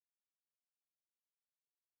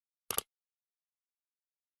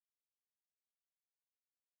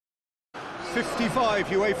55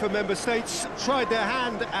 UEFA member states tried their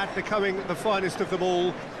hand at becoming the finest of them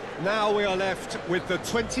all. Now we are left with the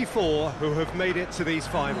 24 who have made it to these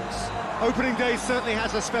finals. Opening day certainly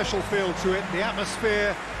has a special feel to it. The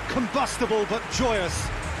atmosphere combustible but joyous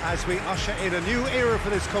as we usher in a new era for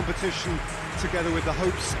this competition, together with the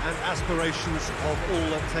hopes and aspirations of all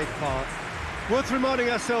that take part. Worth reminding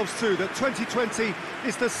ourselves too that 2020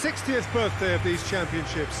 is the 60th birthday of these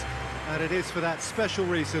championships, and it is for that special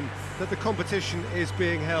reason that the competition is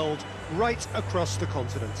being held right across the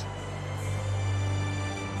continent.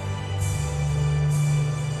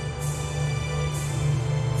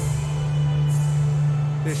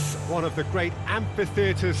 This one of the great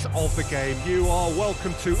amphitheatres of the game. You are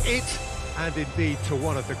welcome to it, and indeed to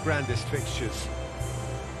one of the grandest fixtures.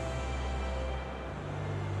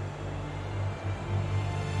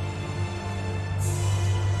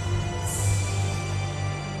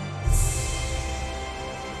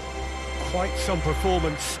 Quite some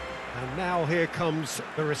performance, and now here comes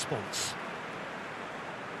the response.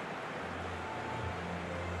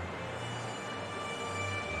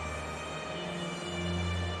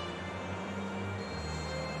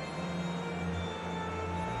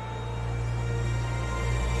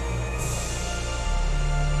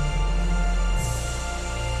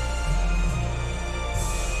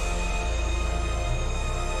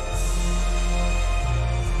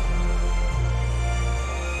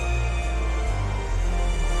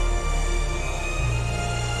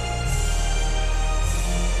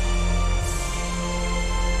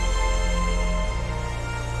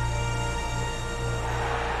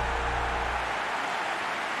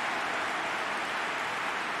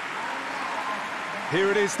 Here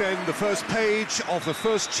it is then, the first page of the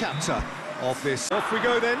first chapter of this. Off we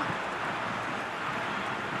go then.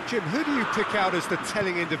 Jim, who do you pick out as the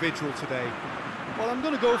telling individual today? Well, I'm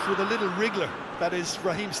going to go for the little wriggler, that is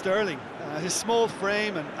Raheem Sterling. His small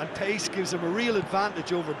frame and pace gives him a real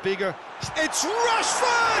advantage over bigger. It's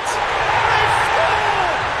Rashford! They score!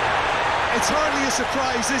 It's hardly a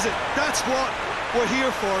surprise, is it? That's what we're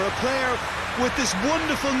here for, a player with this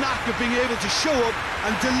wonderful knack of being able to show up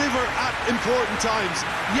and deliver at important times.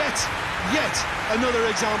 Yet another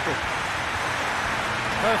example.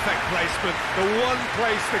 Perfect placement, the one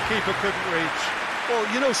place the keeper couldn't reach. Well,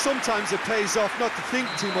 you know, sometimes it pays off not to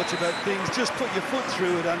think too much about things, just put your foot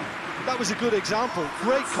through it, and that was a good example.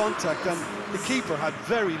 Great contact, and the keeper had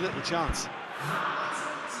very little chance.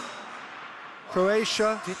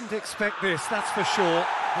 Croatia didn't expect this, that's for sure.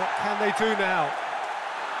 What can they do now?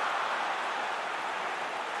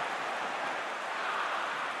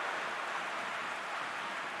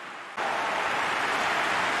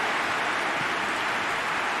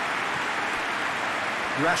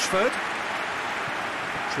 Rashford,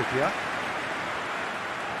 Trippier,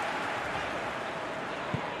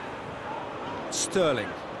 Sterling,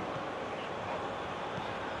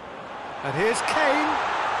 and here's Kane.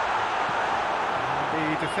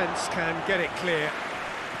 And the defence can get it clear.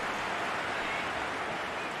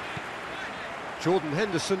 Jordan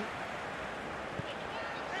Henderson,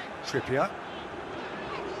 Trippier.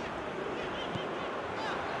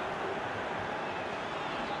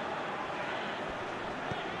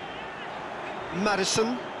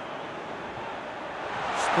 Madison.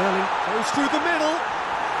 Sterling goes through the middle.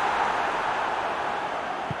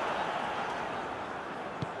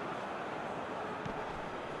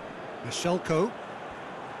 Mishelko.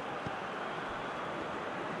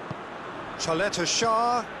 Chaleta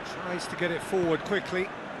Shah tries to get it forward quickly.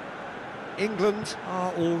 England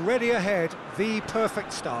are already ahead, the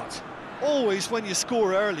perfect start. Always when you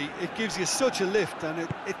score early, it gives you such a lift, and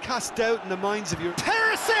it casts doubt in the minds of your...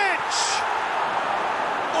 Perisic!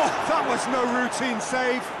 Oh, that was no routine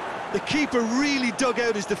save. The keeper really dug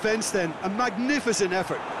out his defence then. A magnificent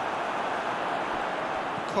effort.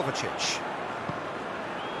 Kovacic.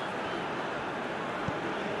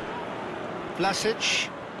 Vlasic.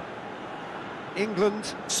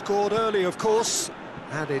 England scored early, of course,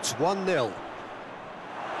 and it's 1-0.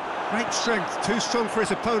 Great strength, too strong for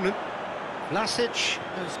his opponent. Vlasic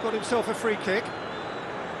has got himself a free kick.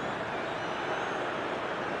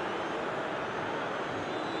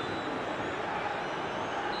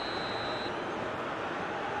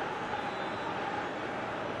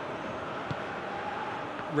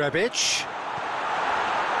 Rebic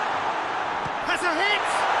has a hit!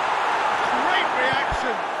 Great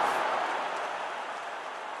reaction!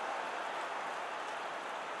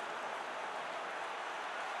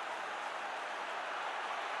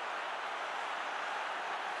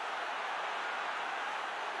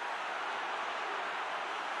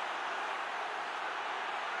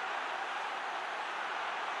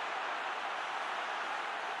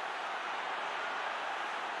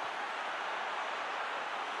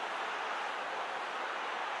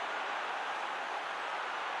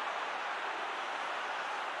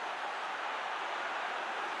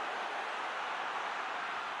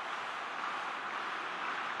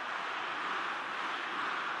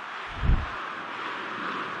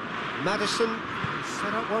 Madison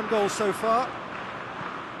set up one goal so far.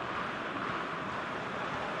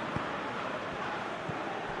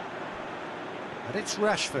 And it's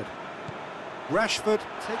Rashford. Rashford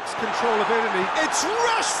takes control of it, and it's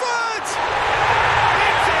Rashford!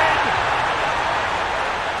 It's in!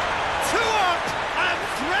 2 up and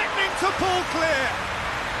threatening to pull clear.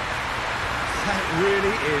 That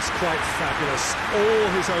really is quite fabulous. All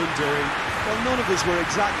his own doing. Well, none of us were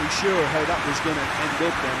exactly sure how that was going to end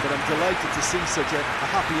up then, but I'm delighted to see such a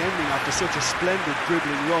happy ending after such a splendid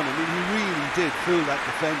dribbling run. I mean, he really did fool that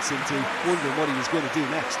defence into wondering what he was going to do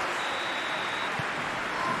next.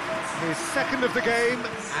 His second of the game,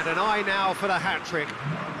 and an eye now for the hat-trick.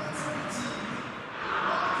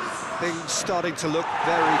 Things starting to look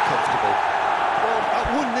very comfortable. Well, at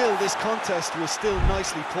 1-0 this contest was still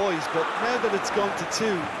nicely poised, but now that it's gone to 2,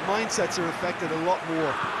 mindsets are affected a lot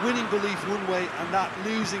more. Winning belief one way and that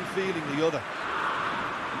losing feeling the other.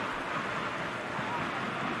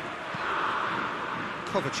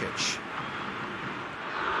 Kovacic.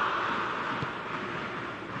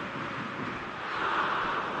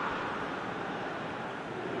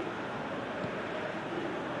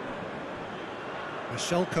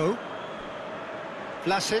 Mashelko.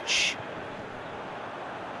 Vlasic.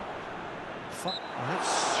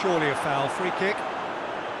 That's surely a foul. Free kick.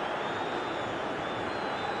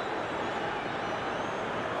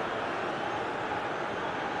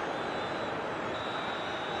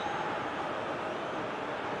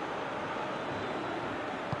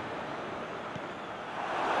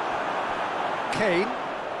 Kane.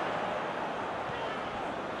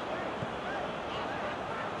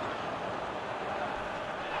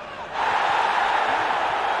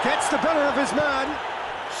 Gets the better of his man.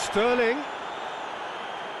 Sterling.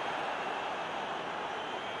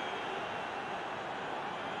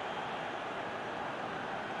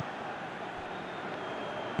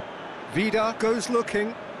 Vida goes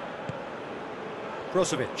looking.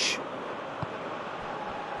 Brozovic.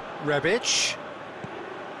 Rebic.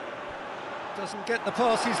 Doesn't get the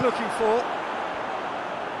pass he's looking for.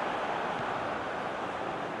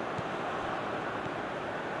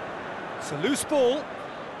 It's a loose ball.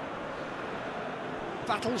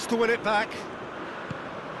 Battles to win it back.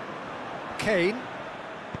 Kane.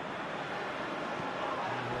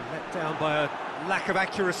 Let down by a lack of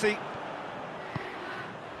accuracy.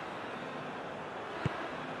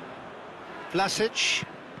 Vlasic.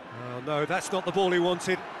 Oh no, that's not the ball he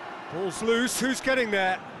wanted. Ball's loose, who's getting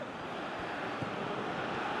there?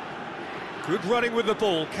 Good running with the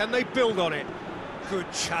ball, can they build on it?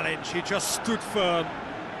 Good challenge, he just stood firm.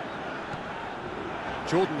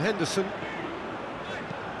 Jordan Henderson.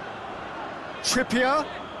 Trippier.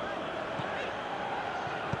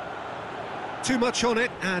 Too much on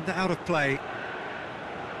it and out of play.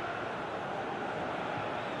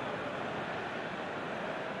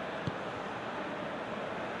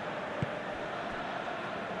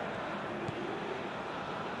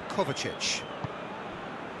 Kovacic.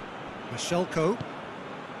 Mashelko.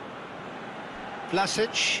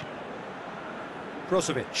 Vlasic.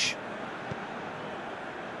 Brozovic.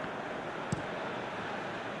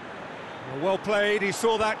 Well played, he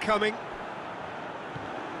saw that coming.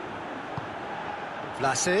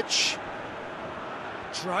 Vlasic.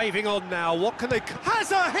 Driving on now, what can they...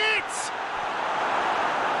 Has a hit!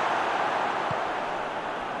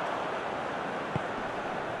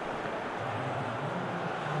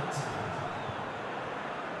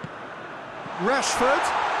 Rashford.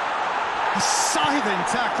 A scything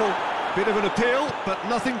tackle. Bit of an appeal, but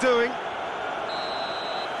nothing doing.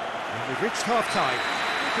 And we've reached half-time.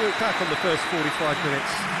 Do it back on the first 45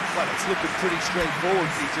 minutes. Well, it's looking pretty straightforward,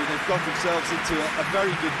 Peter. They've got themselves into a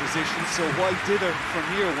very good position, so why dither from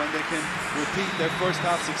here when they can repeat their first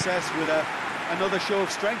half success with another show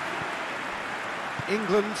of strength?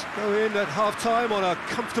 England go in at half-time on a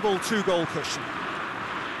comfortable 2-goal cushion.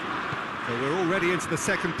 So we're already into the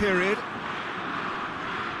second period.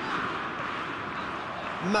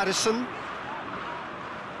 Madison.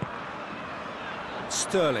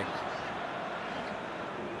 Sterling.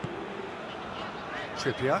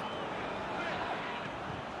 Trippier.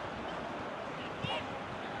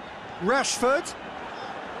 Rashford.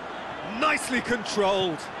 Nicely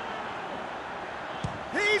controlled.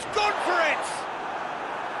 He's gone for it!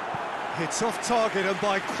 It's off target and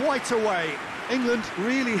by quite a way. England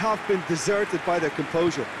really have been deserted by their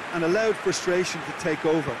composure and allowed frustration to take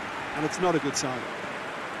over, and it's not a good sign.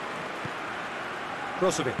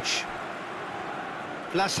 Brozovic.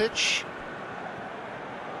 Vlasic.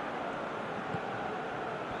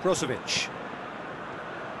 Brozovic.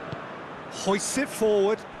 Hoists it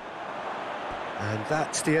forward. And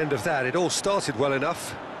that's the end of that. It all started well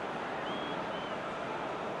enough.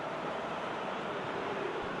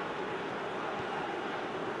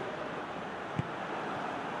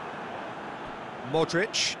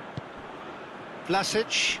 Modric.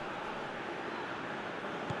 Vlasic.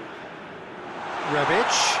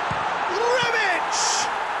 Rebic. Rebic!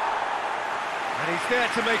 And he's there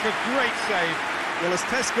to make a great save. Well, as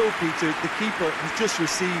tests go, Peter, the keeper has just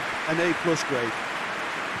received an A+ grade.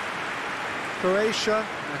 Croatia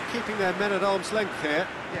are keeping their men at arm's length here.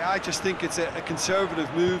 Yeah, I just think it's a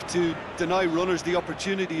conservative move to deny runners the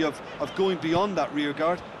opportunity of going beyond that rear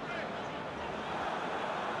guard.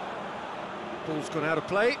 Ball's gone out of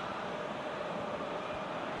play.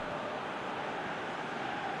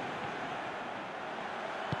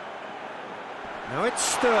 Now it's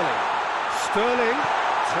Sterling. Sterling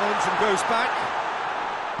turns and goes back.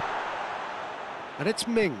 And it's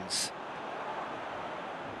Mings.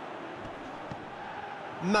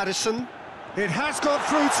 Maddison. It has got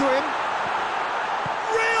through to him.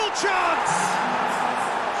 Real chance!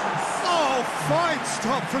 Oh, fine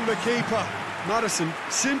stop from the keeper. Maddison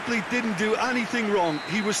simply didn't do anything wrong.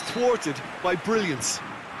 He was thwarted by brilliance.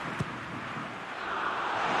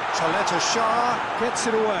 Chaleta Shah gets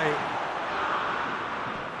it away.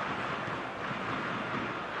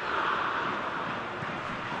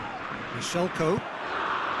 Michelko.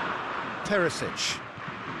 Perisic.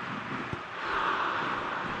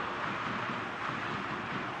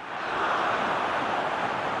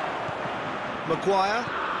 Maguire.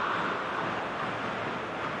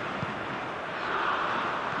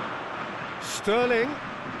 Sterling.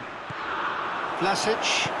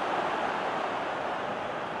 Vlasic.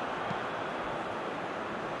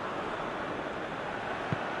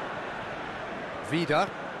 Vida.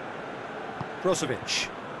 Brozovic.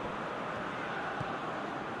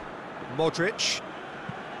 Modric.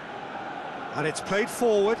 And it's played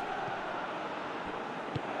forward.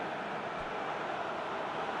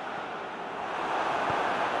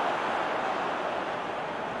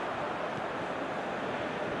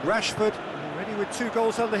 Rashford, already with 2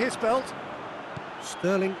 goals under his belt.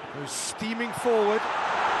 Sterling goes steaming forward.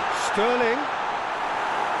 Sterling.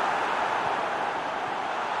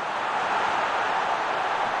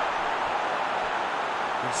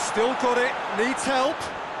 He's still got it, needs help.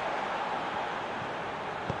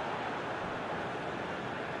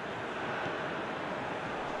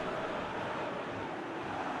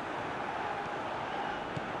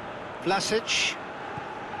 Vlasic.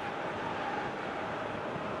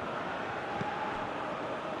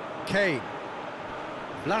 Kane.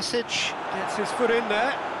 Vlasic gets his foot in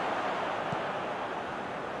there.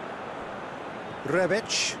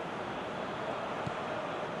 Rebic.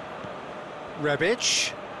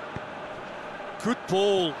 Rebic. Good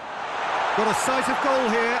ball. Got a sight of goal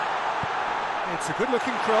here. It's a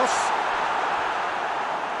good-looking cross.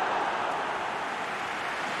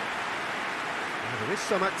 There is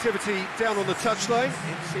some activity down on the touchline.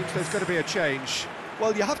 It seems there's going to be a change.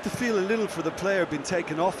 Well, you have to feel a little for the player being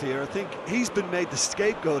taken off here. I think he's been made the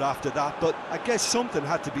scapegoat after that, but I guess something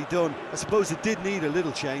had to be done. I suppose it did need a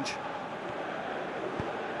little change.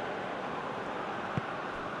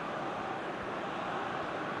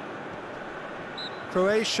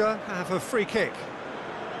 Croatia have a free kick.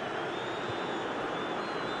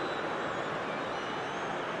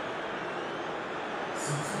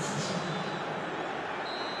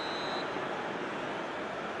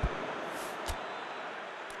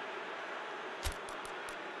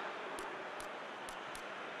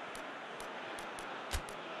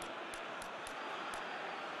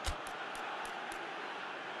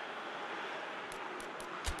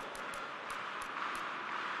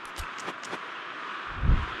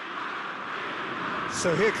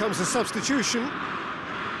 So here comes a substitution.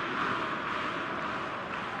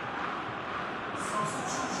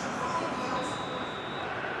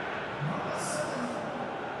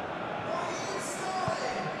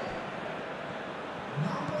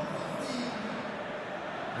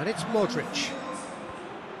 And it's Modric.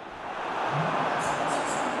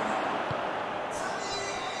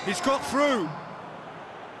 He's got through.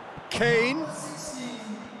 Kane.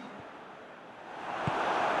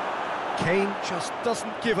 Kane just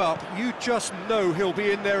doesn't give up. You just know he'll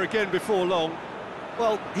be in there again before long.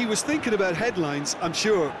 Well, he was thinking about headlines, I'm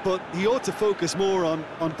sure, but he ought to focus more on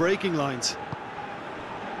breaking lines.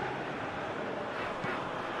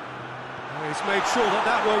 He's made sure that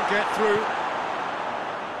that won't get through.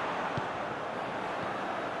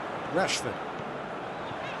 Rashford.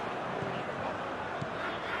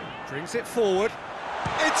 Brings it forward.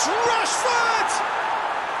 It's Rashford!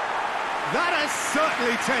 That has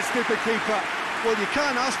certainly tested the keeper. Well, you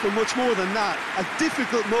can't ask for much more than that. A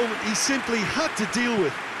difficult moment he simply had to deal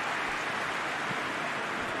with.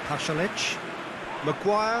 Pasalic.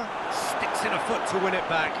 Maguire sticks in a foot to win it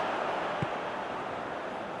back.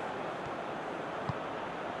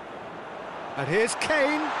 And here's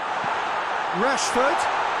Kane. Rashford.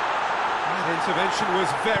 That intervention was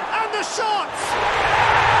very... And the shots! And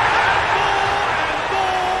more, and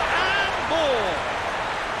more, and more!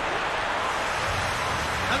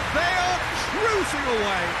 And they are cruising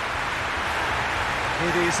away.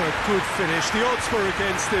 It is a good finish. The odds were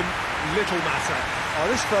against him. Little matter. Oh,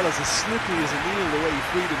 this fella's as slippery as a needle the way he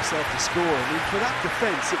freed himself to score. I mean, for that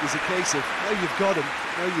defence, it was a case of, now you've got him,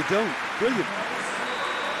 now you don't. Brilliant.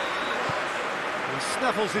 He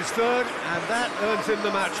snaffles his third, and that earns him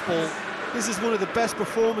the match ball. This is one of the best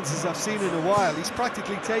performances I've seen in a while. He's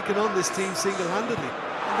practically taken on this team single-handedly,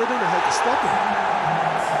 and they don't know how to stop him.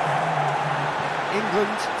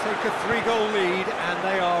 England take a 3-goal lead, and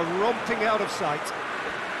they are romping out of sight.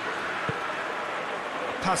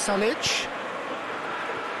 Pasalic.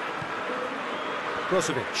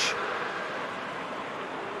 Brozovic.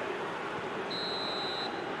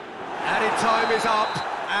 Added time is up,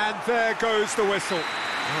 and there goes the whistle.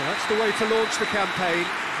 Well, that's the way to launch the campaign.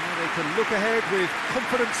 Now they can look ahead with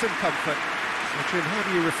confidence and comfort. So, Jim, how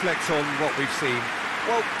do you reflect on what we've seen?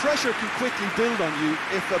 Well, pressure can quickly build on you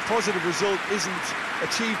if a positive result isn't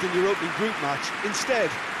achieved in your opening group match. Instead,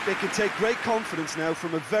 they can take great confidence now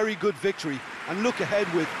from a very good victory and look ahead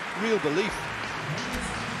with real belief.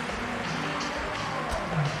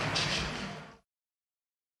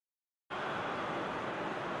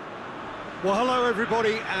 Well, hello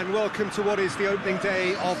everybody, and welcome to what is the opening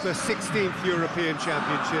day of the 16th European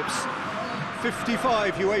Championships.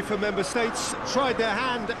 55 UEFA member states tried their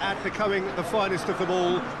hand at becoming the finest of them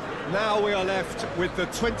all. Now we are left with the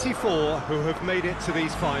 24 who have made it to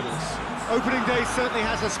these finals. Opening day certainly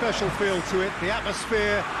has a special feel to it. The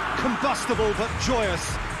atmosphere combustible but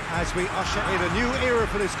joyous as we usher in a new era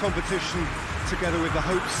for this competition, together with the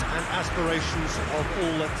hopes and aspirations of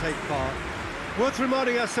all that take part. Worth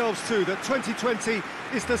reminding ourselves too that 2020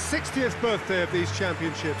 is the 60th birthday of these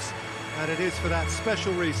championships, and it is for that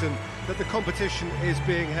special reason that the competition is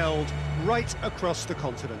being held right across the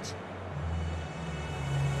continent.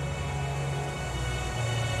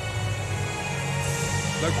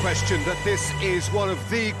 No question that this is one of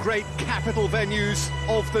the great capital venues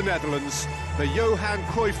of the Netherlands, the Johan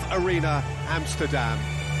Cruyff Arena, Amsterdam.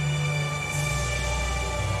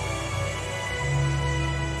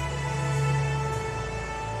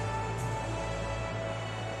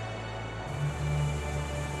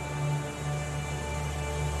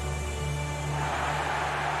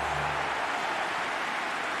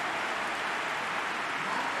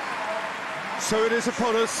 So it is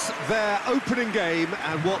upon us, their opening game,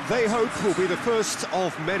 and what they hope will be the first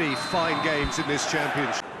of many fine games in this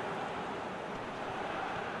championship.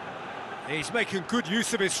 He's making good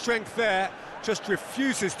use of his strength there, just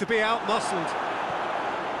refuses to be out-muscled.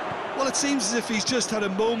 Well, it seems as if he's just had a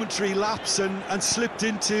momentary lapse and slipped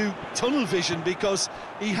into tunnel vision, because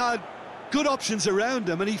he had good options around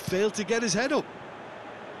him and he failed to get his head up.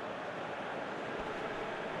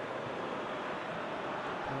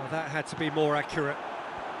 That had to be more accurate.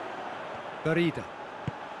 Barida.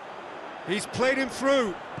 He's played him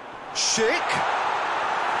through. Schick.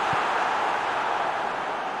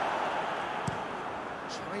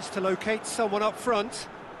 Tries to locate someone up front.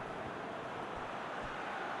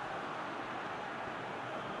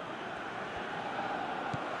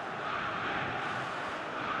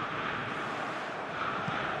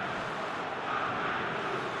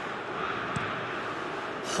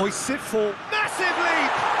 Hoists it for massive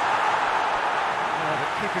leap! Oh,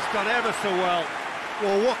 the keeper's done ever so well.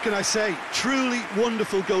 Well, what can I say? Truly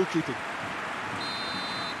wonderful goalkeeping.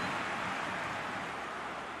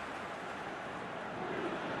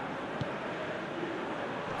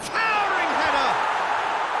 Towering header!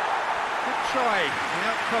 Good try. The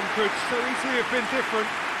outcome could so easily have been different.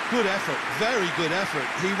 Good effort, very good effort.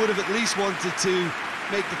 He would have at least wanted to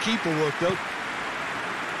make the keeper work, though.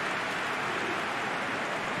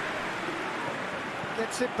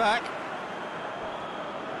 Gets it back.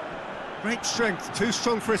 Great strength, too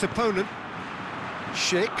strong for his opponent.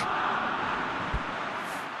 Schick.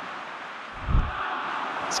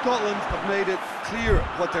 Scotland have made it clear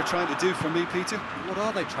what they're trying to do for me, Peter. What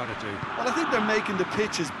are they trying to do? Well, I think they're making the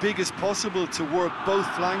pitch as big as possible to work both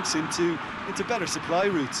flanks into better supply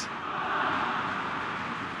routes.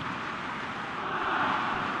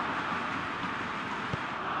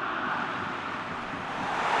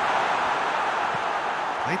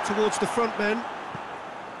 Played towards the front men.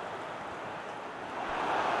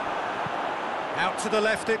 Out to the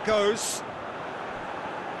left it goes.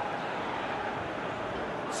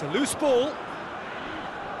 It's a loose ball.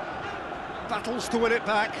 Battles to win it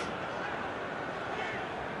back.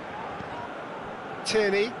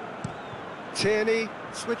 Tierney. Tierney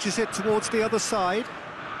Switches it towards the other side.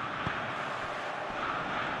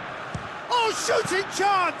 Oh, shooting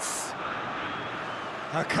chance!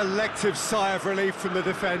 A collective sigh of relief from the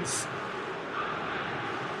defence.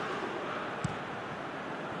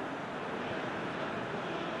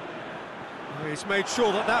 He's made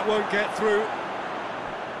sure that that won't get through.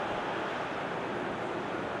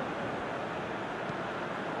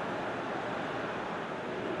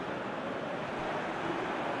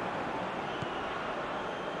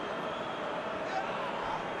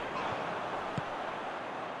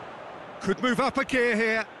 Could move up a gear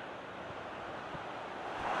here.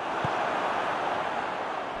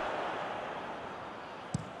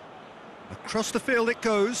 Across the field it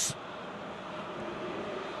goes.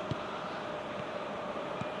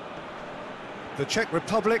 The Czech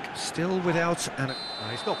Republic still without an...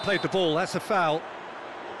 he's not played the ball, that's a foul.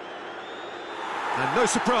 And no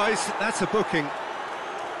surprise, that's a booking.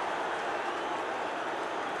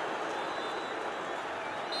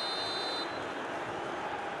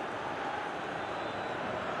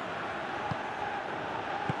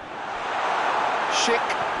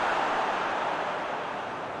 Schick.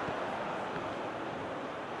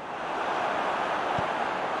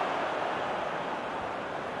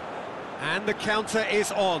 And the counter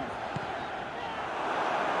is on.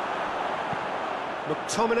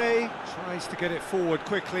 McTominay tries to get it forward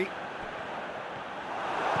quickly.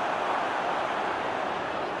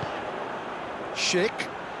 Schick.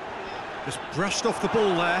 Just brushed off the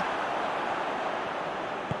ball there.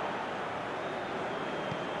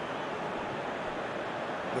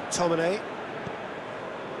 McTominay.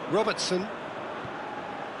 Robertson.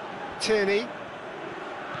 Tierney.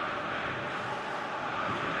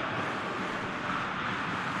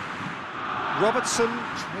 Robertson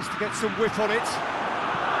tries to get some whip on it.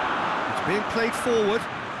 It's being played forward.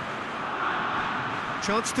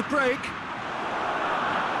 Chance to break.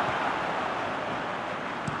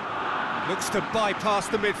 Looks to bypass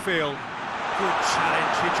the midfield. Good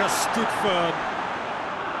challenge, he just stood firm.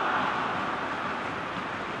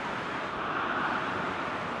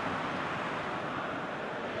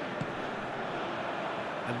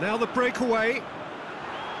 And now the breakaway.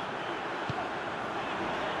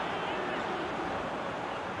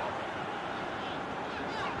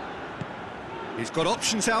 He's got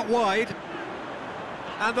options out wide.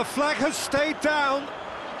 And the flag has stayed down.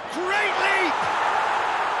 Great leap!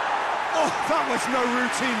 Oh, that was no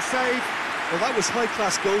routine save. Well, that was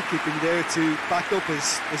high-class goalkeeping there to back up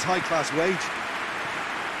his high-class wage.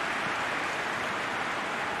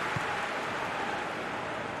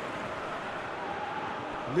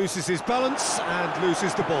 Loses his balance and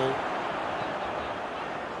loses the ball.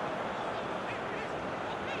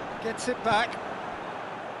 Gets it back.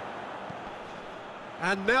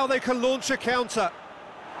 And now they can launch a counter.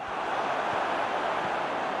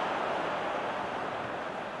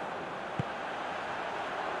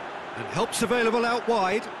 And help's available out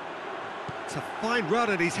wide. It's a fine run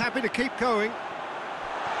and he's happy to keep going.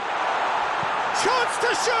 Chance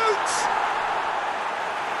to shoot!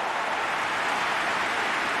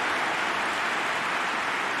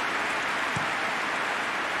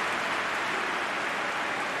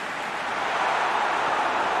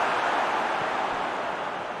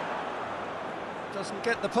 Doesn't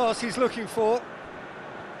get the pass he's looking for.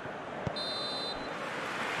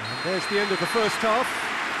 And there's the end of the first half.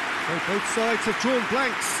 So both sides have drawn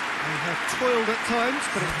blanks. They have toiled at times,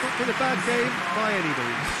 but it's not been a bad game by any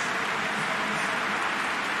means.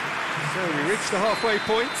 So we reach the halfway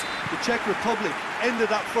point. The Czech Republic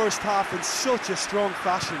ended that first half in such a strong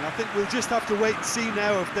fashion. I think we'll just have to wait and see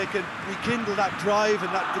now if they can rekindle that drive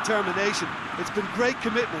and that determination. It's been great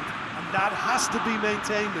commitment, and that has to be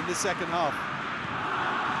maintained in the second half.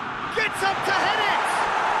 Gets up to head it!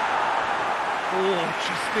 Oh,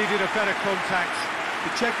 just needed a better contact.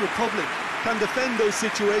 The Czech Republic can defend those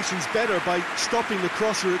situations better by stopping the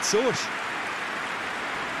crosser at source.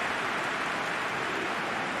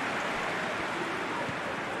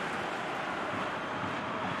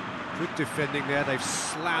 Good defending there, they've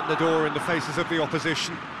slammed the door in the faces of the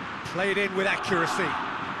opposition. Played in with accuracy.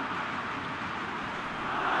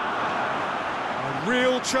 A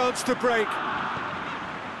real chance to break.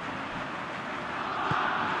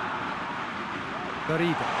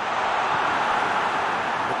 Terima.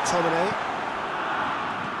 McTominay.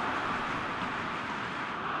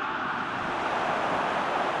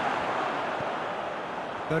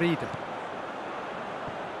 Terima.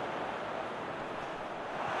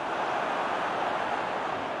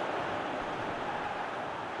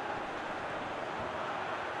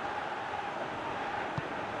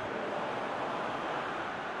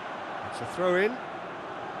 It's a throw in.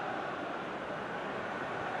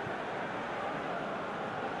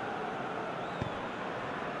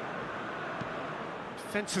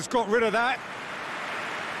 Defence has got rid of that.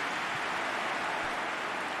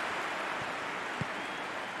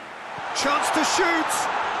 Chance to shoot.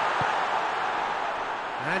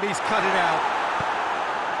 And he's cut it out.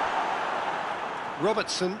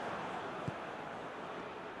 Robertson.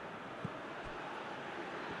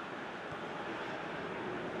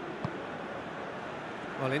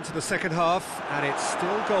 Well, into the second half, and it's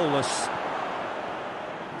still goalless.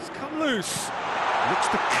 It's come loose. Looks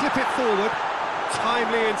to clip it forward.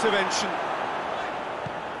 Timely intervention.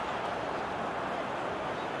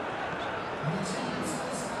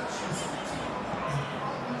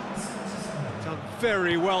 Done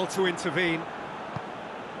very well to intervene.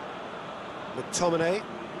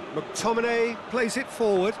 McTominay plays it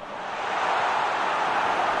forward.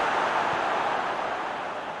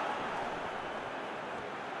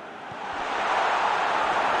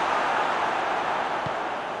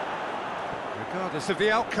 Regardless of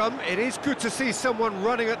the outcome, it is good to see someone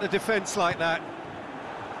running at the defence like that.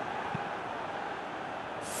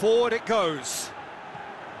 Forward it goes.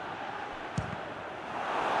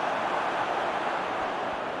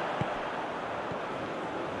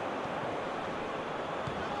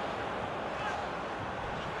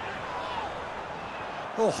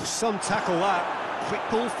 Oh, some tackle that. Quick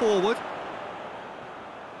ball forward.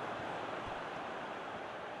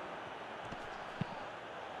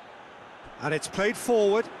 And it's played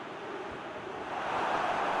forward.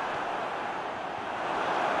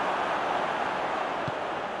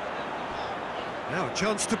 Now a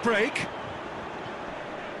chance to break.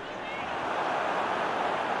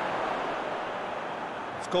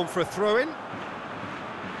 It's gone for a throw-in.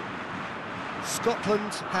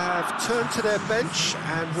 Scotland have turned to their bench,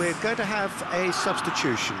 and we're going to have a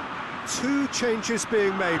substitution. Two changes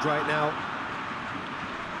being made right now.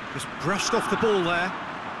 Just brushed off the ball there.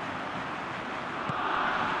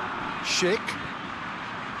 Schick.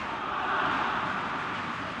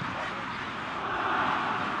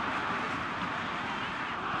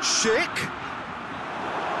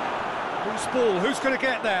 Whose ball? Who's going to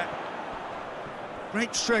get that?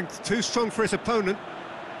 Great strength, too strong for his opponent.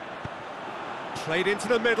 Played into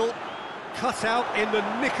the middle, cut out in the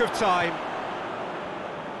nick of time.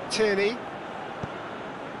 Tierney.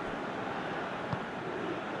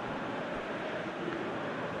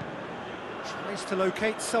 Tries to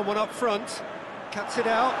locate someone up front, cuts it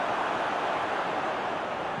out.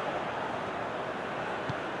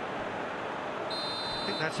 I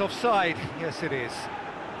think that's offside. Yes, it is.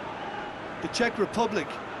 The Czech Republic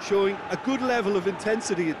showing a good level of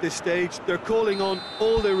intensity at this stage. They're calling on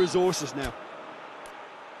all their resources now.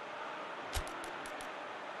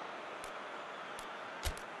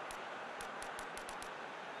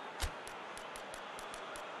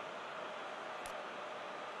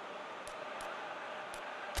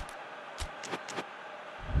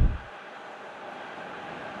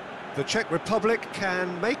 The Czech Republic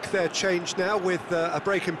can make their change now with a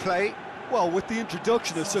break in play. Well, with the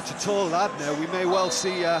introduction of such a tall lad now, we may well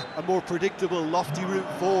see a more predictable, lofty route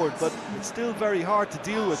forward, but it's still very hard to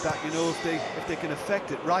deal with that, you know, if they can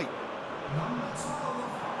affect it right.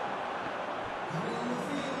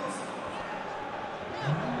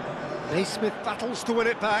 Naismith battles to win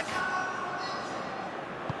it back.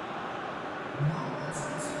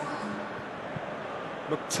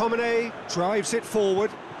 McTominay drives it forward.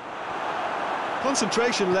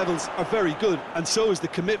 Concentration levels are very good, and so is the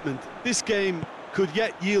commitment. This game could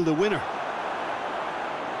yet yield a winner.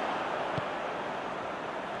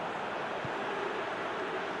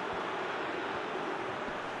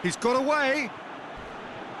 He's got away.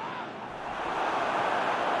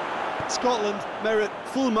 Scotland merit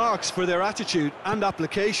full marks for their attitude and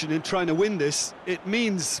application in trying to win this. It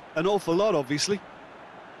means an awful lot, obviously.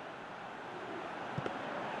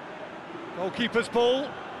 Goalkeeper's ball.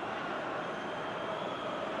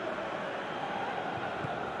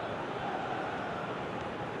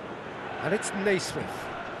 And it's Naismith.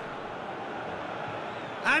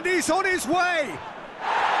 And he's on his way! He's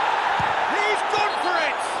gone for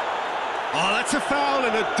it! Oh, that's a foul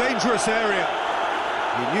in a dangerous area.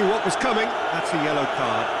 He knew what was coming. That's a yellow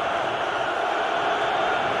card.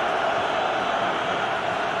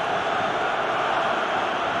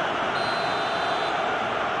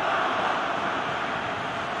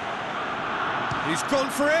 He's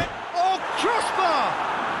gone for it. Oh, crossbar!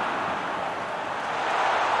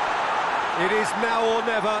 It is now or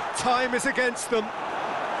never. Time is against them.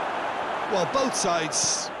 Well, both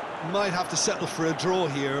sides might have to settle for a draw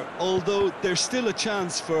here, although there's still a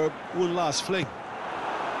chance for one last fling.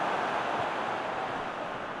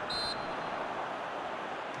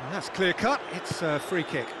 And that's clear cut. It's a free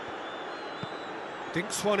kick.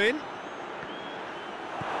 Dinks one in.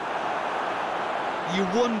 you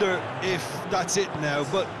wonder if that's it now,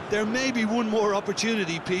 but there may be one more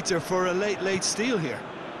opportunity, Peter, for a late steal here.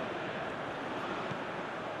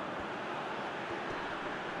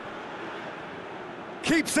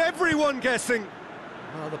 Keeps everyone guessing.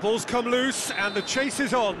 Well, the ball's come loose and the chase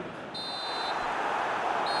is on.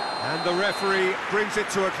 And the referee brings it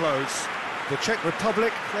to a close. The Czech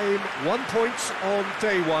Republic claim 1 point on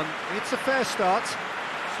day one. It's a fair start.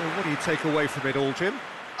 So what do you take away from it all, Jim?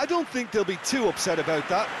 I don't think they'll be too upset about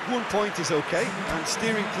that. 1 point is okay, and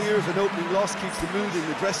steering clear of an opening loss keeps the mood in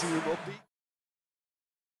the dressing room upbeat.